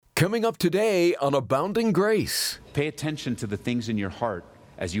Coming up today on Abounding Grace. Pay attention to the things in your heart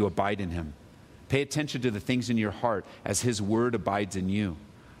as you abide in Him. Pay attention to the things in your heart as His Word abides in you.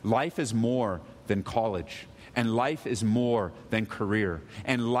 Life is more than college. And life is more than career.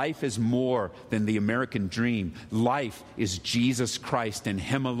 And life is more than the American dream. Life is Jesus Christ and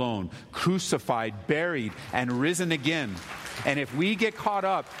Him alone, crucified, buried, and risen again. And if we get caught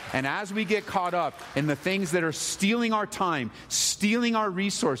up, and as we get caught up in the things that are stealing our time, stealing our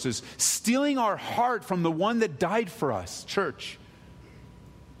resources, stealing our heart from the one that died for us, church,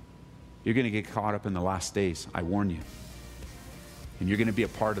 you're going to get caught up in the last days. I warn you. And you're going to be a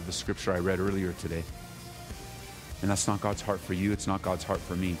part of the scripture I read earlier today. And that's not God's heart for you. It's not God's heart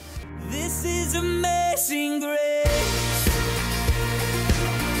for me. This is amazing grace.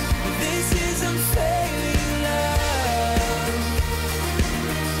 This is unfailing love.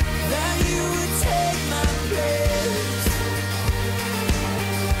 That you would take my place.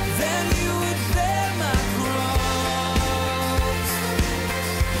 That you would bear my cross.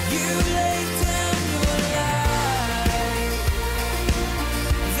 You laid down your life.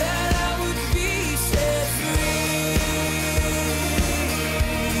 That I would be set free.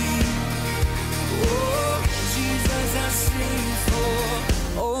 Oh, Jesus, I sing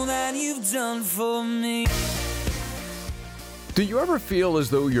for all that you've done for me. Do you ever feel as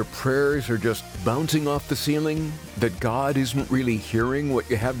though your prayers are just bouncing off the ceiling? That God isn't really hearing what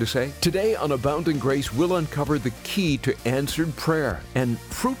you have to say? Today on Abounding Grace, we'll uncover the key to answered prayer and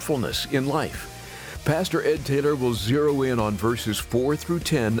fruitfulness in life. Pastor Ed Taylor will zero in on verses 4 through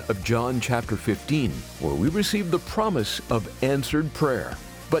 10 of John chapter 15, where we receive the promise of answered prayer.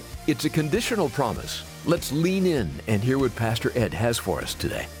 But it's a conditional promise. Let's lean in and hear what Pastor Ed has for us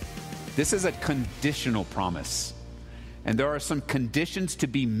today. This is a conditional promise. And there are some conditions to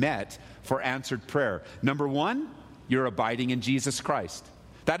be met for answered prayer. Number one, you're abiding in Jesus Christ.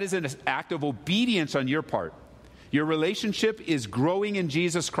 That is an act of obedience on your part. Your relationship is growing in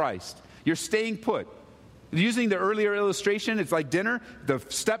Jesus Christ. You're staying put. Using the earlier illustration, it's like dinner. The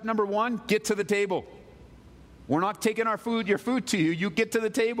step number one, get to the table. We're not taking your food to you. You get to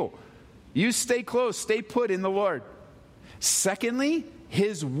the table. You stay close, stay put in the Lord. Secondly,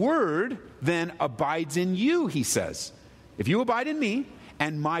 His Word then abides in you, He says. If you abide in me,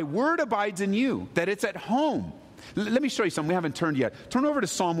 and my Word abides in you, that it's at home. Let me show you something. We haven't turned yet. Turn over to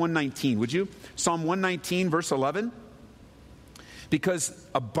Psalm 119, would you? Psalm 119, verse 11. Because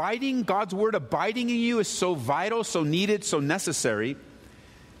abiding, God's Word abiding in you is so vital, so needed, so necessary.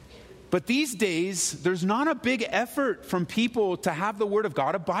 But these days, there's not a big effort from people to have the Word of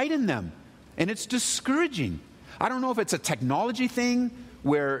God abide in them. And it's discouraging. I don't know if it's a technology thing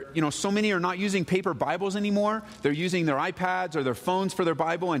where, so many are not using paper Bibles anymore. They're using their iPads or their phones for their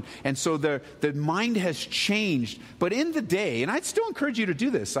Bible. And so the mind has changed. But in the day, and I'd still encourage you to do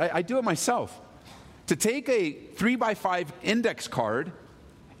this. I do it myself. To take a 3x5 index card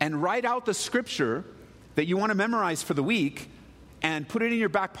and write out the scripture that you want to memorize for the week and put it in your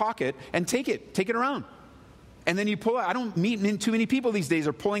back pocket and take it around. And then you pull it. I don't meet too many people these days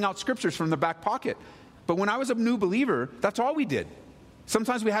are pulling out scriptures from the back pocket. But when I was a new believer, that's all we did.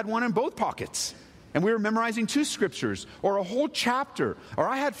 Sometimes we had one in both pockets. And we were memorizing 2 scriptures or a whole chapter. Or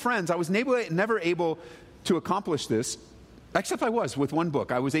I had friends. I was never able to accomplish this. Except I was with one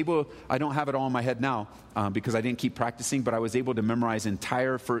book. I don't have it all in my head now because I didn't keep practicing, but I was able to memorize the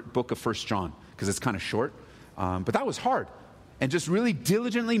entire book of 1 John because it's kind of short. But that was hard. And just really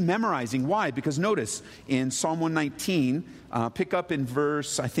diligently memorizing. Why? Because notice in Psalm 119, pick up in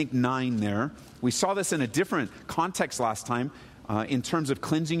verse, I think 9 there. We saw this in a different context last time in terms of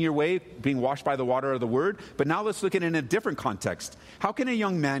cleansing your way, being washed by the water of the word. But now let's look at it in a different context. How can a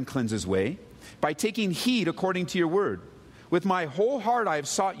young man cleanse his way? By taking heed according to your word. With my whole heart I have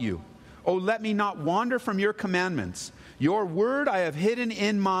sought you. Oh, let me not wander from your commandments. Your word I have hidden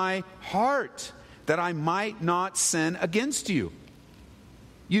in my heart, that I might not sin against you.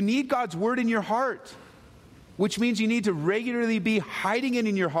 You need God's word in your heart, which means you need to regularly be hiding it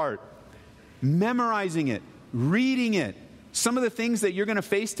in your heart, memorizing it, reading it. Some of the things that you're going to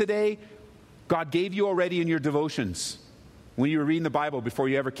face today, God gave you already in your devotions. When you were reading the Bible before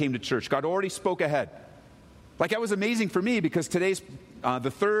you ever came to church, God already spoke ahead. Like that was amazing for me because today's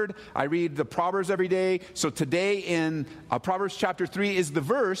the third. I read the Proverbs every day. So today in Proverbs chapter 3 is the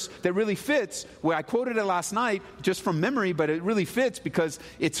verse that really fits. Where I quoted it last night just from memory, but it really fits because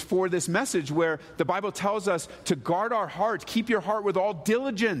it's for this message where the Bible tells us to guard our heart, keep your heart with all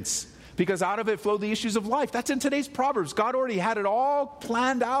diligence, because out of it flow the issues of life. That's in today's Proverbs. God already had it all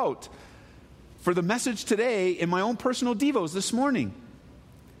planned out for the message today in my own personal devos this morning.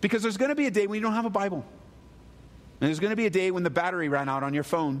 Because there's going to be a day when you don't have a Bible. And there's going to be a day when the battery ran out on your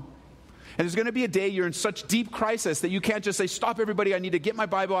phone. And there's going to be a day you're in such deep crisis that you can't just say, stop everybody, I need to get my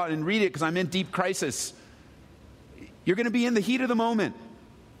Bible out and read it because I'm in deep crisis. You're going to be in the heat of the moment.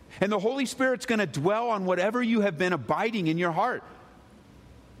 And the Holy Spirit's going to dwell on whatever you have been abiding in your heart.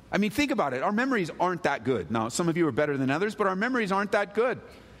 I mean, think about it. Our memories aren't that good. Now, some of you are better than others, but our memories aren't that good.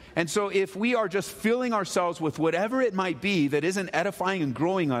 And so if we are just filling ourselves with whatever it might be that isn't edifying and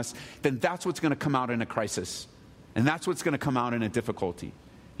growing us, then that's what's going to come out in a crisis. And that's what's going to come out in a difficulty.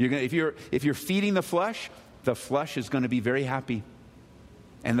 If you're feeding the flesh is going to be very happy.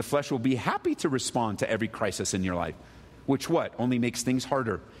 And the flesh will be happy to respond to every crisis in your life. Which what? Only makes things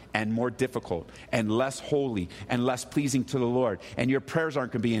harder and more difficult and less holy and less pleasing to the Lord. And your prayers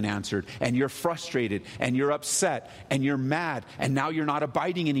aren't going to be answered. And you're frustrated and you're upset and you're mad. And now you're not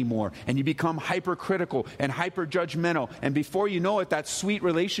abiding anymore. And you become hypercritical and hyper-judgmental. And before you know it, that sweet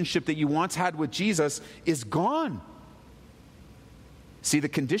relationship that you once had with Jesus is gone. See, the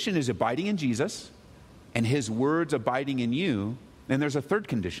condition is abiding in Jesus and his words abiding in you. And there's a third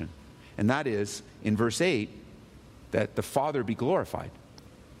condition. And that is, in verse 8, that the Father be glorified.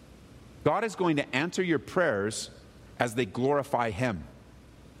 God is going to answer your prayers as they glorify him,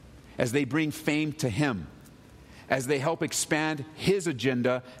 as they bring fame to him, as they help expand his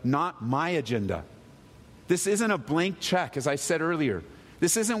agenda, not my agenda. This isn't a blank check, as I said earlier.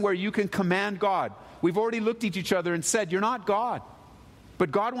 This isn't where you can command God. We've already looked at each other and said, you're not God.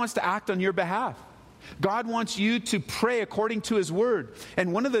 But God wants to act on your behalf. God wants you to pray according to his word.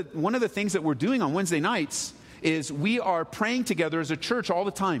 And one of the things that we're doing on Wednesday nights is we are praying together as a church all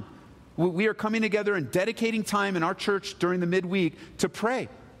the time. We are coming together and dedicating time in our church during the midweek to pray.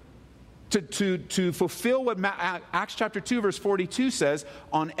 To fulfill what Acts chapter 2 verse 42 says,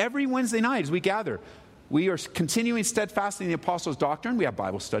 on every Wednesday night as we gather, we are continuing steadfastly in the apostles' doctrine. We have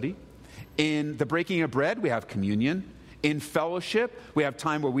Bible study. In the breaking of bread, we have communion. In fellowship, we have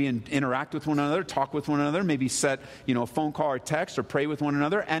time where we interact with one another, talk with one another, maybe set a phone call or text or pray with one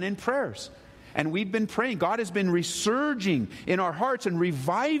another, and in prayers. And we've been praying. God has been resurging in our hearts and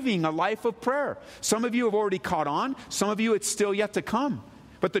reviving a life of prayer. Some of you have already caught on. Some of you, it's still yet to come.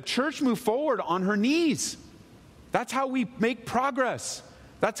 But the church moved forward on her knees. That's how we make progress.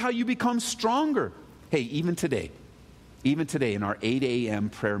 That's how you become stronger. Hey, even today in our 8 a.m.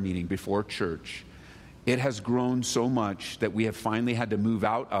 prayer meeting before church, it has grown so much that we have finally had to move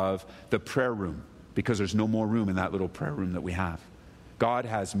out of the prayer room because there's no more room in that little prayer room that we have. God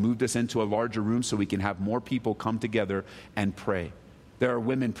has moved us into a larger room so we can have more people come together and pray. There are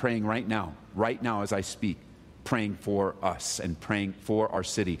women praying right now as I speak, praying for us and praying for our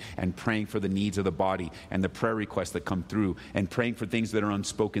city and praying for the needs of the body and the prayer requests that come through and praying for things that are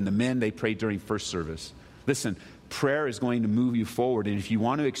unspoken. The men, they prayed during first service. Listen, prayer is going to move you forward. And if you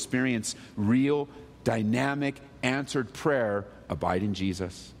want to experience real, dynamic, answered prayer, abide in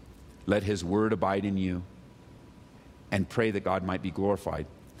Jesus. Let his word abide in you. And pray that God might be glorified.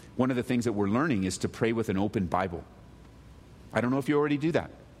 One of the things that we're learning is to pray with an open Bible. I don't know if you already do that,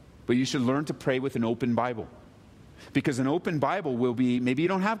 but you should learn to pray with an open Bible. Because an open Bible will be, maybe you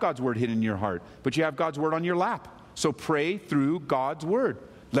don't have God's word hidden in your heart, but you have God's word on your lap. So pray through God's word.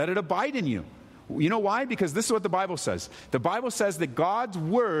 Let it abide in you. You know why? Because this is what the Bible says. The Bible says that God's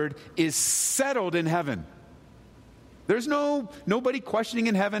word is settled in heaven. There's nobody questioning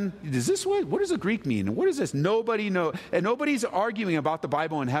in heaven, what does the Greek mean? And what is this? Nobody knows. And nobody's arguing about the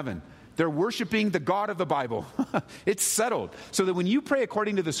Bible in heaven. They're worshiping the God of the Bible. It's settled. So that when you pray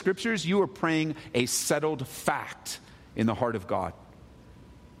according to the scriptures, you are praying a settled fact in the heart of God.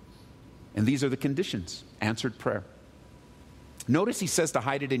 And these are the conditions. Answered prayer. Notice he says to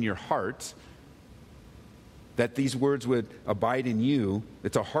hide it in your heart, that these words would abide in you.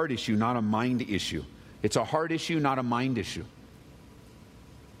 It's a heart issue, not a mind issue. It's a heart issue, not a mind issue.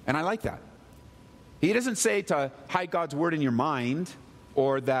 And I like that. He doesn't say to hide God's word in your mind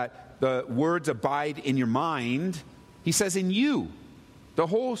or that the words abide in your mind. He says in you, the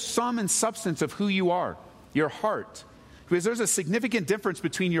whole sum and substance of who you are, your heart. Because there's a significant difference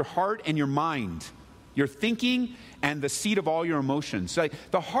between your heart and your mind, your thinking and the seat of all your emotions. Like,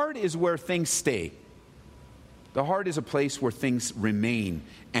 the heart is where things stay. The heart is a place where things remain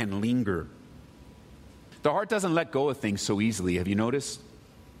and linger. The heart doesn't let go of things so easily. Have you noticed?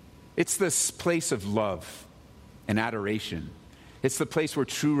 It's this place of love and adoration. It's the place where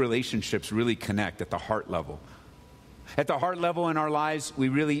true relationships really connect at the heart level. At the heart level in our lives, we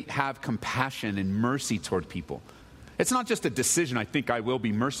really have compassion and mercy toward people. It's not just a decision, I think I will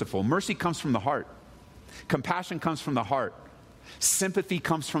be merciful. Mercy comes from the heart. Compassion comes from the heart. Sympathy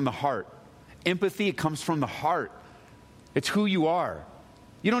comes from the heart. Empathy, it comes from the heart. It's who you are.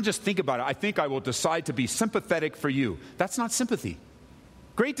 You don't just think about it. I think I will decide to be sympathetic for you. That's not sympathy.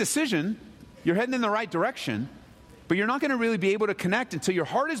 Great decision. You're heading in the right direction, but you're not going to really be able to connect until your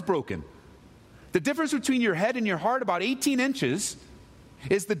heart is broken. The difference between your head and your heart, about 18 inches,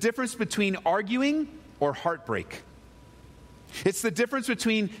 is the difference between arguing or heartbreak. It's the difference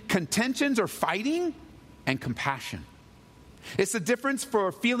between contentions or fighting and compassion. It's the difference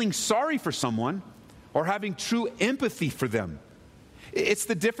for feeling sorry for someone or having true empathy for them. It's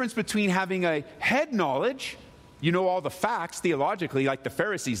the difference between having a head knowledge, you know all the facts theologically like the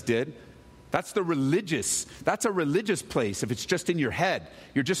Pharisees did. That's a religious place. If it's just in your head,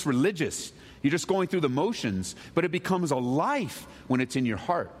 you're just religious. You're just going through the motions, but it becomes a life when it's in your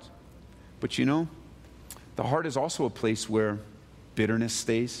heart. But you know, the heart is also a place where bitterness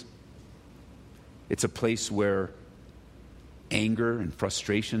stays. It's a place where anger and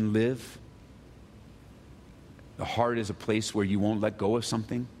frustration live. The heart is a place where you won't let go of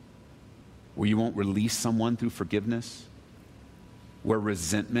something, where you won't release someone through forgiveness, where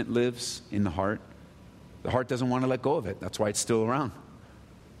resentment lives in the heart. The heart doesn't want to let go of it. That's why it's still around.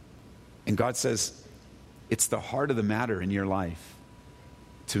 And God says, it's the heart of the matter in your life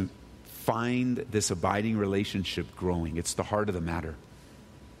to find this abiding relationship growing. It's the heart of the matter.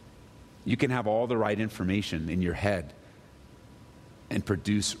 You can have all the right information in your head and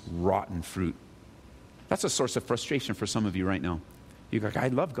produce rotten fruit. That's a source of frustration for some of you right now. You're like, I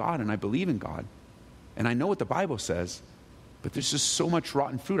love God and I believe in God and I know what the Bible says, but there's just so much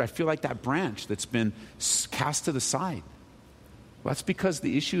rotten fruit. I feel like that branch that's been cast to the side. Well, that's because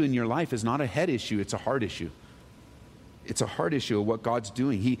the issue in your life is not a head issue, it's a heart issue. It's a heart issue of what God's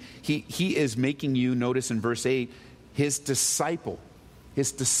doing. He is making you, notice in verse 8, his disciple.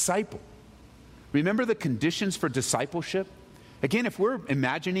 His disciple. Remember the conditions for discipleship? Again, if we're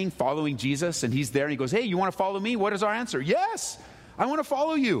imagining following Jesus and he's there and he goes, hey, you want to follow me? What is our answer? Yes, I want to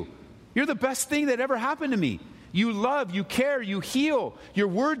follow you. You're the best thing that ever happened to me. You love, you care, you heal. Your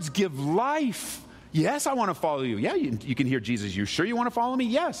words give life. Yes, I want to follow you. Yeah, you can hear Jesus. You sure you want to follow me?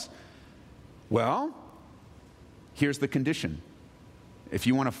 Yes. Well, here's the condition. If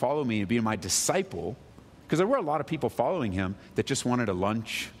you want to follow me and be my disciple, because there were a lot of people following him that just wanted a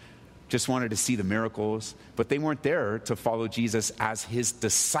lunch, just wanted to see the miracles, but they weren't there to follow Jesus as his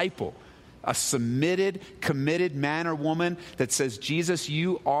disciple. A submitted, committed man or woman that says, Jesus,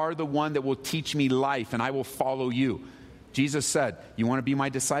 you are the one that will teach me life and I will follow you. Jesus said, you want to be my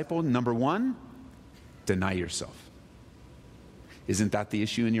disciple? Number one, deny yourself. Isn't that the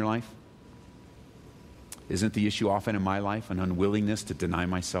issue in your life? Isn't the issue often in my life an unwillingness to deny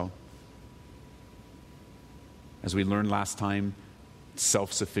myself? As we learned last time,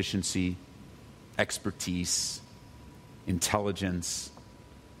 self-sufficiency, expertise, intelligence,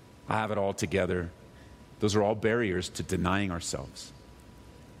 I have it all together. Those are all barriers to denying ourselves,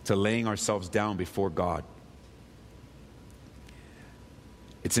 to laying ourselves down before God.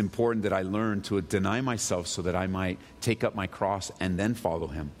 It's important that I learn to deny myself so that I might take up my cross and then follow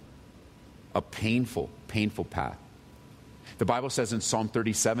him. A painful, painful path. The Bible says in Psalm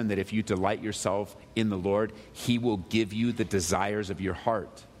 37 that if you delight yourself in the Lord, he will give you the desires of your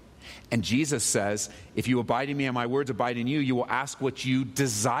heart. And Jesus says, if you abide in me and my words abide in you, you will ask what you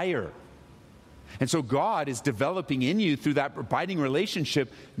desire. And so God is developing in you through that abiding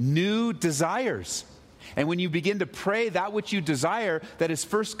relationship new desires. And when you begin to pray that which you desire that has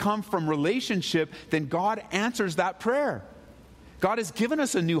first come from relationship, then God answers that prayer. God has given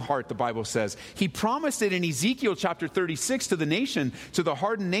us a new heart, the Bible says. He promised it in Ezekiel chapter 36 to the nation, to the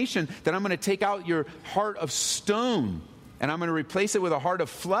hardened nation, that I'm going to take out your heart of stone and I'm going to replace it with a heart of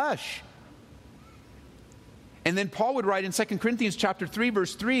flesh. And then Paul would write in 2 Corinthians chapter 3,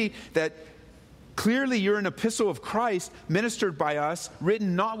 verse 3, that clearly you're an epistle of Christ, ministered by us,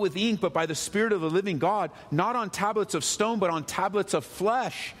 written not with ink, but by the Spirit of the living God, not on tablets of stone, but on tablets of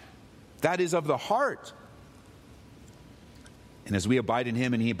flesh, that is of the heart. And as we abide in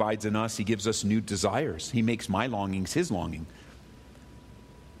him and he abides in us, he gives us new desires. He makes my longings his longing.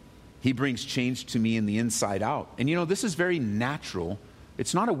 He brings change to me in the inside out. And you know, this is very natural.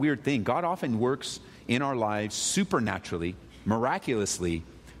 It's not a weird thing. God often works in our lives supernaturally, miraculously,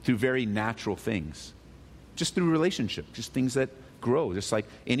 through very natural things. Just through relationship, just things that grow. Just like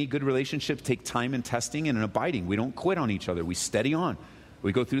any good relationship, take time and testing and an abiding. We don't quit on each other. We steady on.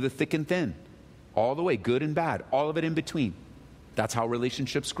 We go through the thick and thin. All the way, good and bad. All of it in between. That's how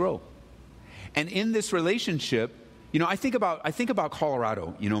relationships grow. And in this relationship, you know, I think about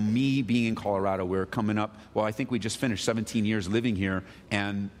Colorado. You know, me being in Colorado, we're coming up, well, I think we just finished 17 years living here.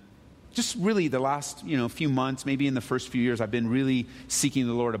 And just really the last, few months, maybe in the first few years, I've been really seeking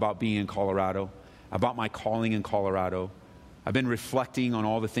the Lord about being in Colorado, about my calling in Colorado. I've been reflecting on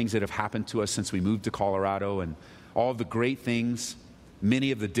all the things that have happened to us since we moved to Colorado and all the great things,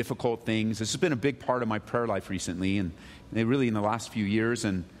 many of the difficult things. This has been a big part of my prayer life recently and really in the last few years.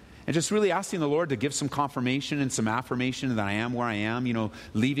 And just really asking the Lord to give some confirmation and some affirmation that I am where I am,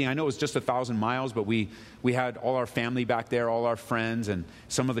 leaving. I know it was just 1,000 miles, but we had all our family back there, all our friends, and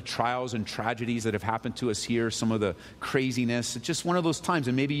some of the trials and tragedies that have happened to us here, some of the craziness. It's just one of those times,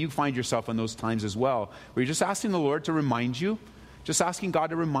 and maybe you find yourself in those times as well, where you're just asking the Lord to remind you, just asking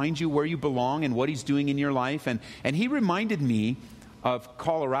God to remind you where you belong and what He's doing in your life. And He reminded me of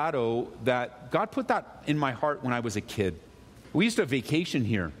Colorado, that God put that in my heart when I was a kid. We used to vacation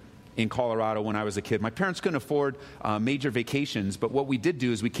here in Colorado when I was a kid. My parents couldn't afford major vacations, but what we did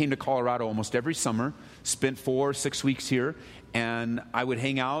do is we came to Colorado almost every summer, spent 4 or 6 weeks here, and I would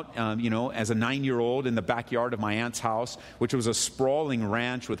hang out, as a 9-year-old in the backyard of my aunt's house, which was a sprawling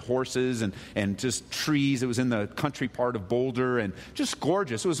ranch with horses and just trees. It was in the country part of Boulder and just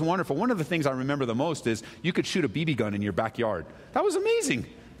gorgeous. It was wonderful. One of the things I remember the most is you could shoot a BB gun in your backyard. That was amazing.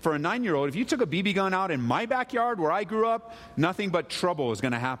 For a 9-year-old, if you took a BB gun out in my backyard where I grew up, nothing but trouble was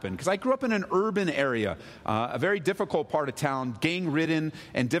going to happen. Because I grew up in an urban area, a very difficult part of town, gang-ridden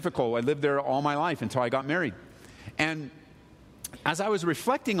and difficult. I lived there all my life until I got married. And as I was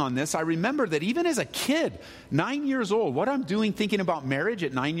reflecting on this, I remember that even as a kid, 9 years old, what I'm doing thinking about marriage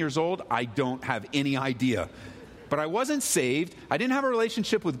at 9 years old, I don't have any idea. But I wasn't saved. I didn't have a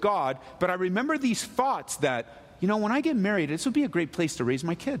relationship with God. But I remember these thoughts that, when I get married, this would be a great place to raise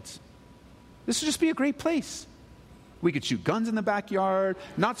my kids. This would just be a great place. We could shoot guns in the backyard.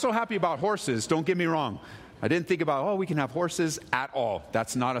 Not so happy about horses, don't get me wrong. I didn't think about, we can have horses at all.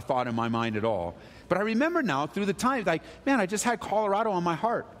 That's not a thought in my mind at all. But I remember now through the time, I just had Colorado on my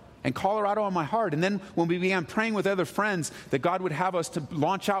heart. And Colorado on my heart. And then when we began praying with other friends that God would have us to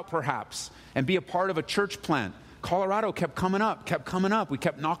launch out perhaps and be a part of a church plant, Colorado kept coming up. We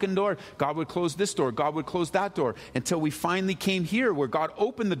kept knocking doors. God would close this door. God would close that door until we finally came here where God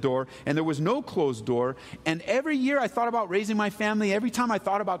opened the door and there was no closed door. And every year I thought about raising my family. Every time I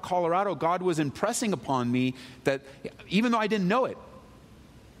thought about Colorado, God was impressing upon me that even though I didn't know it,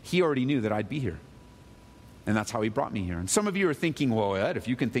 He already knew that I'd be here. And that's how He brought me here. And some of you are thinking, well, Ed, if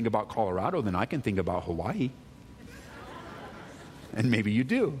you can think about Colorado, then I can think about Hawaii. And maybe you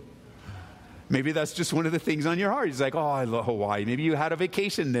do. Maybe that's just one of the things on your heart. He's like, I love Hawaii. Maybe you had a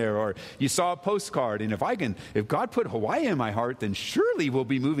vacation there or you saw a postcard. And if God put Hawaii in my heart, then surely we'll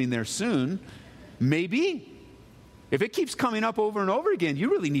be moving there soon. Maybe. If it keeps coming up over and over again,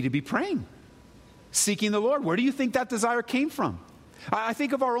 you really need to be praying. Seeking the Lord. Where do you think that desire came from? I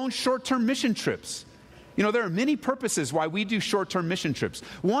think of our own short-term mission trips. There are many purposes why we do short-term mission trips.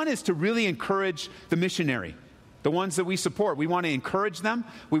 One is to really encourage the missionary. The ones that we support, we want to encourage them.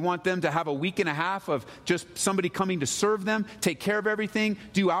 We want them to have a week and a half of just somebody coming to serve them, take care of everything,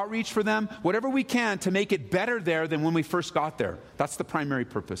 do outreach for them, whatever we can to make it better there than when we first got there. That's the primary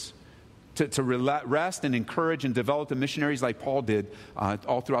purpose, to rest and encourage and develop the missionaries like Paul did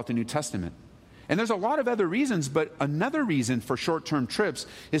all throughout the New Testament. And there's a lot of other reasons, but another reason for short-term trips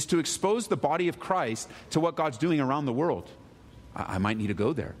is to expose the body of Christ to what God's doing around the world. I might need to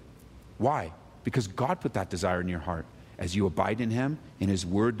go there. Why? Because God put that desire in your heart. As you abide in Him and His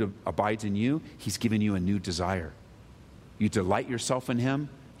Word abides in you, He's given you a new desire. You delight yourself in Him,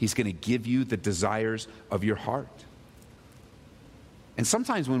 He's going to give you the desires of your heart. And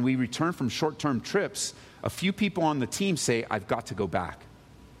sometimes when we return from short-term trips, a few people on the team say, I've got to go back.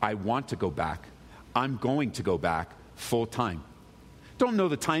 I want to go back. I'm going to go back full time. Don't know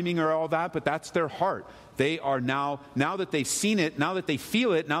the timing or all that, but that's their heart. They are now that they've seen it, now that they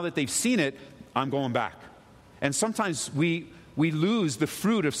feel it, now that they've seen it, I'm going back. And sometimes we lose the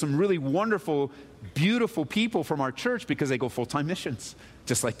fruit of some really wonderful, beautiful people from our church because they go full-time missions,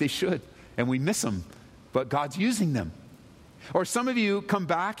 just like they should. And we miss them, but God's using them. Or some of you come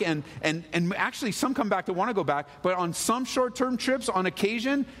back, and actually some come back that want to go back, but on some short-term trips, on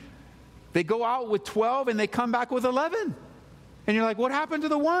occasion, they go out with 12 and they come back with 11. And you're like, what happened to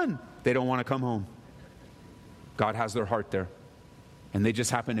the one? They don't want to come home. God has their heart there. And they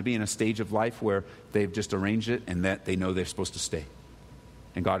just happen to be in a stage of life where they've just arranged it and that they know they're supposed to stay.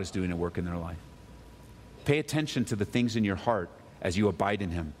 And God is doing a work in their life. Pay attention to the things in your heart as you abide in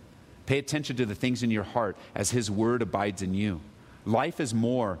Him. Pay attention to the things in your heart as His Word abides in you. Life is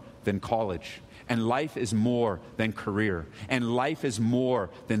more than college. And life is more than career. And life is more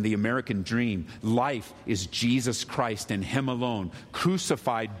than the American dream. Life is Jesus Christ and Him alone,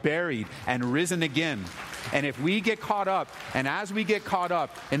 crucified, buried, and risen again. And if we get caught up, and as we get caught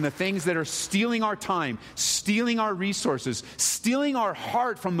up in the things that are stealing our time, stealing our resources, stealing our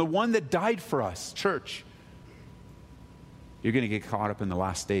heart from the one that died for us, church, You're going to get caught up in the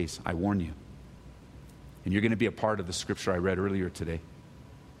last days. I warn you. And you're going to be a part of the scripture I read earlier today.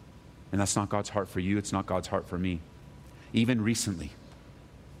 And that's not God's heart for you. It's not God's heart for me. Even recently,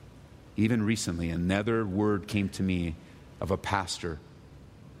 another word came to me of a pastor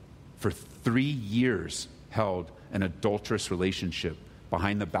for 3 years held an adulterous relationship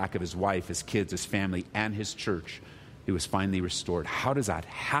behind the back of his wife, his kids, his family, and his church. He was finally restored. How does that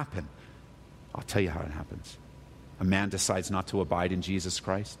happen? I'll tell you how it happens. A man decides not to abide in Jesus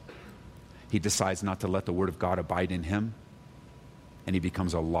Christ. He decides not to let the Word of God abide in him. And he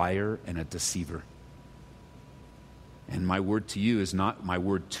becomes a liar and a deceiver. And my word to you is not my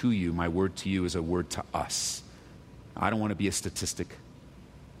word to you. My word to you is a word to us. I don't want to be a statistic.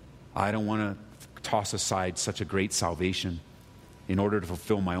 I don't want to toss aside such a great salvation in order to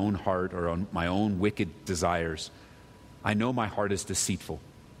fulfill my own heart or my own wicked desires. I know my heart is deceitful.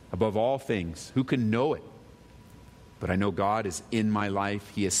 Above all things, who can know it? But I know God is in my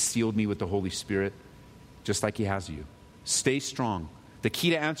life. He has sealed me with the Holy Spirit, just like He has you. Stay strong. The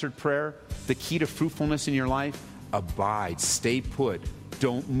key to answered prayer, the key to fruitfulness in your life, abide, stay put,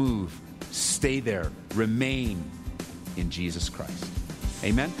 don't move, stay there, remain in Jesus Christ.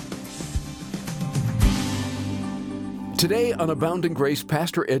 Amen? Today on Abounding Grace,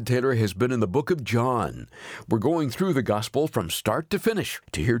 Pastor Ed Taylor has been in the book of John. We're going through the gospel from start to finish.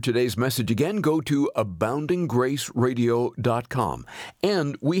 To hear today's message again, go to aboundinggraceradio.com.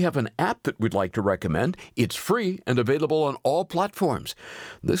 And we have an app that we'd like to recommend. It's free and available on all platforms.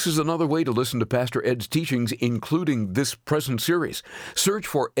 This is another way to listen to Pastor Ed's teachings, including this present series. Search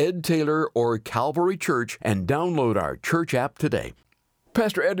for Ed Taylor or Calvary Church and download our church app today.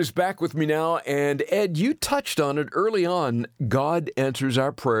 Pastor Ed is back with me now, and Ed, you touched on it early on. God answers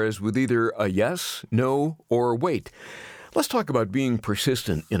our prayers with either a yes, no, or wait. Let's talk about being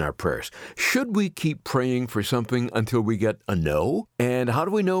persistent in our prayers. Should we keep praying for something until we get a no? And how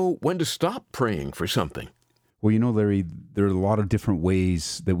do we know when to stop praying for something? Well, Larry, there are a lot of different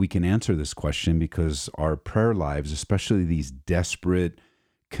ways that we can answer this question because our prayer lives, especially these desperate,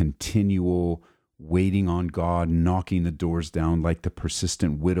 continual, waiting on God, knocking the doors down like the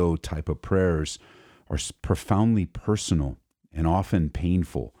persistent widow type of prayers, are profoundly personal and often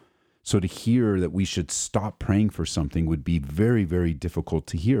painful. So to hear that we should stop praying for something would be very, very difficult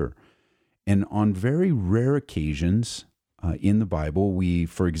to hear. And on very rare occasions in the Bible, we,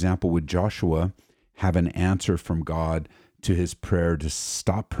 for example, with Joshua, have an answer from God to his prayer to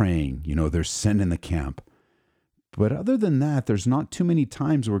stop praying. They're sending the camp. But other than that, there's not too many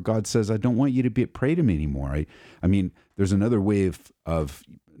times where God says, I don't want you to pray to me anymore. I mean, there's another way of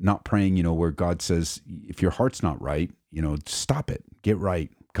not praying, where God says, if your heart's not right, stop it, get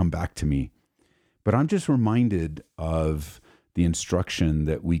right, come back to me. But I'm just reminded of the instruction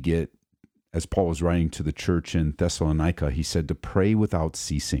that we get as Paul was writing to the church in Thessalonica. He said to pray without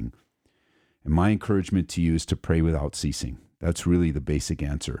ceasing. And my encouragement to you is to pray without ceasing. That's really the basic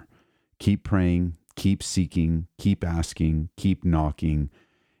answer. Keep praying. Keep seeking, keep asking, keep knocking,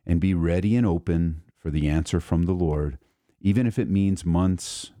 and be ready and open for the answer from the Lord, even if it means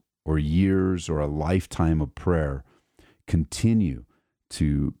months or years or a lifetime of prayer. Continue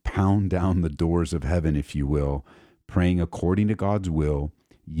to pound down the doors of heaven, if you will, praying according to God's will,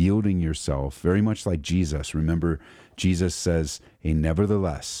 yielding yourself, very much like Jesus. Remember, Jesus says, hey,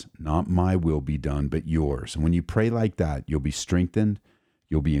 nevertheless, not my will be done, but yours. And when you pray like that, you'll be strengthened,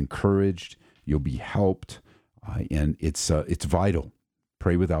 you'll be encouraged, you'll be helped, and it's vital.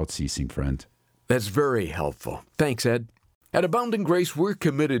 Pray without ceasing, friend. That's very helpful. Thanks, Ed. At Abounding Grace, we're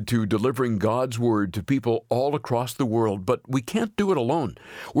committed to delivering God's Word to people all across the world, but we can't do it alone.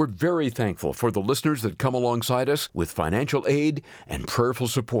 We're very thankful for the listeners that come alongside us with financial aid and prayerful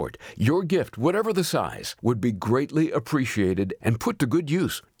support. Your gift, whatever the size, would be greatly appreciated and put to good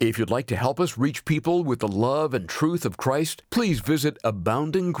use. If you'd like to help us reach people with the love and truth of Christ, please visit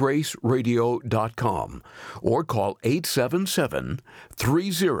aboundinggraceradio.com or call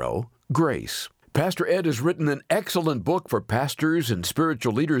 877-30-GRACE. Pastor Ed has written an excellent book for pastors and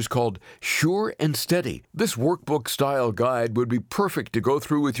spiritual leaders called Sure and Steady. This workbook-style guide would be perfect to go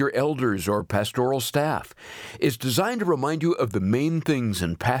through with your elders or pastoral staff. It's designed to remind you of the main things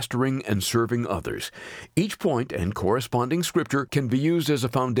in pastoring and serving others. Each point and corresponding scripture can be used as a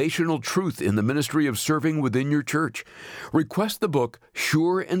foundational truth in the ministry of serving within your church. Request the book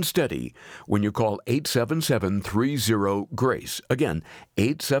Sure and Steady when you call 877-30-GRACE. Again,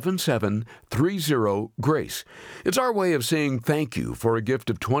 877-30-GRACE. It's our way of saying thank you for a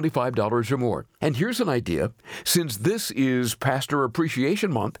gift of $25 or more. And here's an idea. Since this is Pastor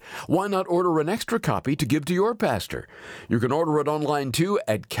Appreciation Month, why not order an extra copy to give to your pastor? You can order it online too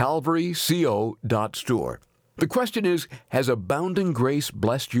at calvaryco.store. The question is, has Abounding Grace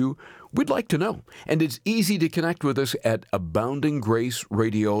blessed you? We'd like to know. And it's easy to connect with us at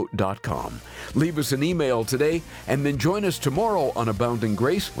aboundinggraceradio.com. Leave us an email today, and then join us tomorrow on Abounding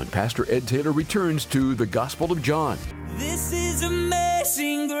Grace when Pastor Ed Taylor returns to the Gospel of John. This is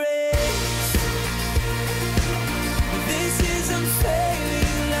amazing grace. This is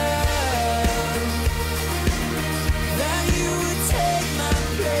unfailing love. That you would take my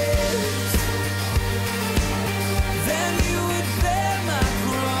place. That you would bear my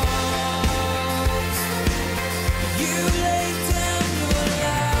cross. You laid down your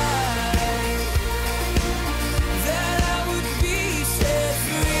life. That I would be set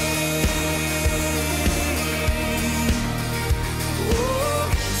free. Oh,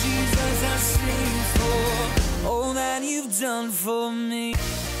 Jesus, I sing for all that you've done for me.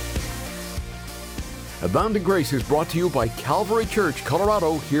 Abounding Grace is brought to you by Calvary Church,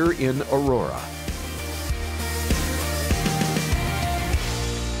 Colorado, here in Aurora.